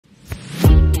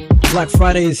Black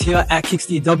Friday is here at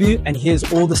KICKSTW, and here's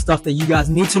all the stuff that you guys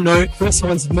need to know. First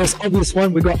one's the most obvious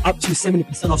one. We got up to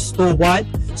 70% off store-wide,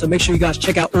 so make sure you guys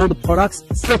check out all the products.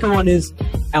 Second one is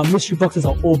our mystery boxes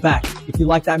are all back. If you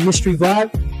like that mystery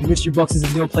vibe, the mystery boxes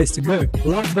is your place to go.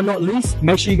 Last but not least,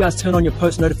 make sure you guys turn on your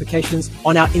post notifications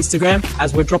on our Instagram,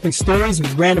 as we're dropping stories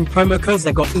with random promo codes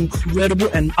that got incredible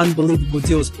and unbelievable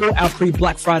deals for our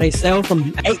pre-Black Friday sale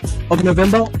from the 8th of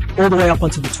November all the way up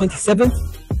until the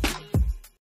 27th.